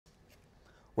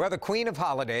Well, the Queen of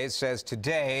Holidays says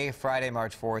today, Friday,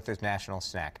 March 4th, is National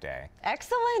Snack Day.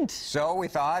 Excellent. So we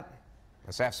thought,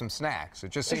 let's have some snacks.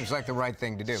 It just seems like the right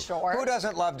thing to do. Sure. Who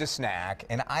doesn't love to snack?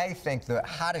 And I think the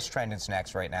hottest trend in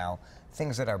snacks right now,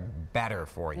 things that are better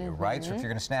for you, right? So if you're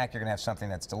going to snack, you're going to have something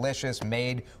that's delicious,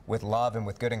 made with love and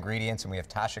with good ingredients. And we have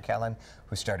Tasha Kellen,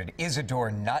 who started Isadore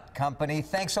Nut Company.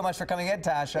 Thanks so much for coming in,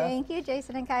 Tasha. Thank you,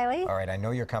 Jason and Kylie. All right, I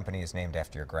know your company is named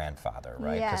after your grandfather,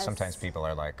 right? Because Yes. sometimes people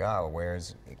are like, oh,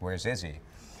 where's Izzy?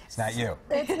 It's not you.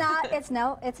 It's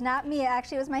not me.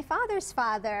 Actually, it was my father's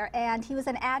father, and he was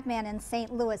an ad man in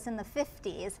St. Louis in the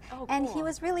 50s. Oh, and cool. he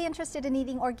was really interested in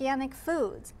eating organic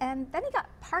foods. And then he got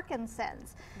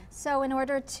Parkinson's. So in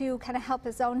order to kind of help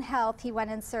his own health, he went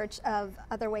in search of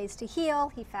other ways to heal.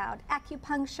 He found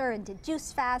acupuncture and did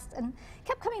juice fast and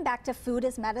kept coming back to food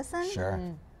as medicine. Sure.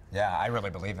 Yeah, I really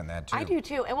believe in that too. I do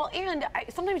too. And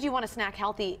sometimes you want to snack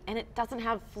healthy and it doesn't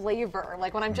have flavor.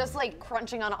 Like when I'm just like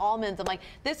crunching on almonds, I'm like,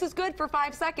 this is good for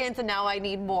 5 seconds and now I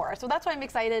need more. So that's why I'm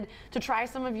excited to try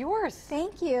some of yours.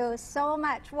 Thank you so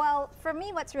much. Well, for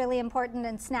me, what's really important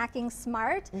in snacking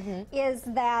smart is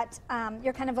that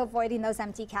you're kind of avoiding those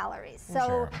empty calories. So.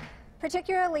 Sure.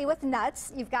 Particularly with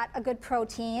nuts, you've got a good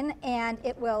protein and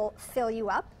it will fill you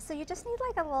up. So you just need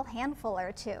like a little handful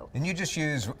or two. And you just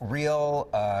use real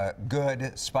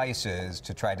good spices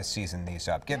to try to season these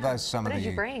up. Give us some What of did the.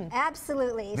 you bring?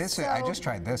 Absolutely. This So, I just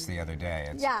tried this the other day.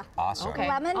 It's Yeah. awesome. Okay.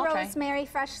 lemon, Okay. rosemary,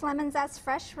 fresh lemon zest,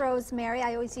 fresh rosemary.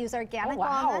 I always use organic Oh,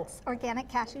 wow. walnuts, organic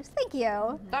cashews. Thank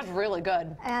you. That's really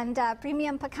good. And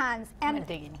premium pecans. And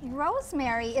dig in here.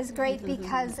 rosemary is great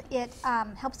because it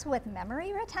helps with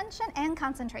memory retention and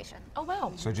concentration. Oh,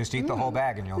 wow. So just eat the whole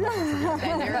bag and you'll never forget it.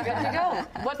 And you're good to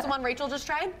go. What's the one Rachel just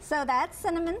tried? So that's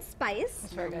cinnamon spice.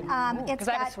 That's very good. It's Because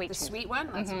I have a got, sweet The tooth. sweet one?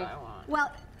 That's what I want.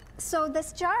 well, so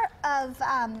this jar of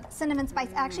cinnamon spice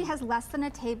actually has less than a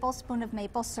tablespoon of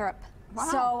maple syrup. Wow,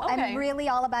 So okay. I'm really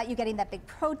all about you getting that big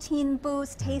protein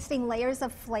boost, tasting layers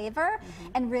of flavor,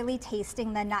 and really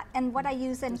tasting the nut. And what I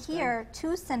use in here,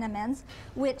 2 cinnamons,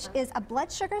 which is a blood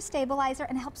sugar stabilizer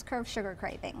and helps curb sugar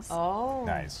cravings. Oh.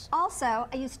 Nice. Also,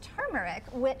 I use turmeric,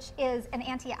 which is an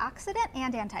antioxidant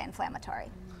and anti-inflammatory.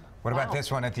 What about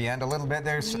this one at the end? A little bit.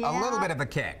 There's a little bit of a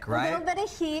kick, A right? little bit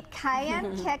of heat,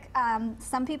 cayenne kick.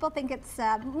 Some people think it's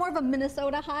more of a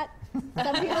Minnesota hot.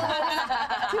 Some people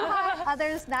are too hot,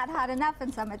 others not hot enough,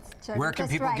 and some it's just Where can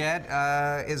people right.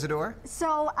 get Isadore?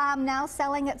 So now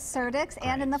selling at Surdix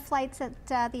and in the flights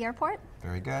at the airport.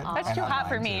 Very good. That's And too hot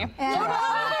for online, me. too. And,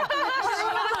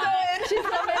 She's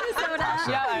from Minnesota.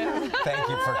 Yeah. Thank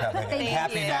you for coming. Thank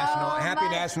Happy you National so Happy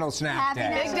much. National Snack Happy Day.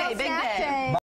 National Big day, big Snack day. Day.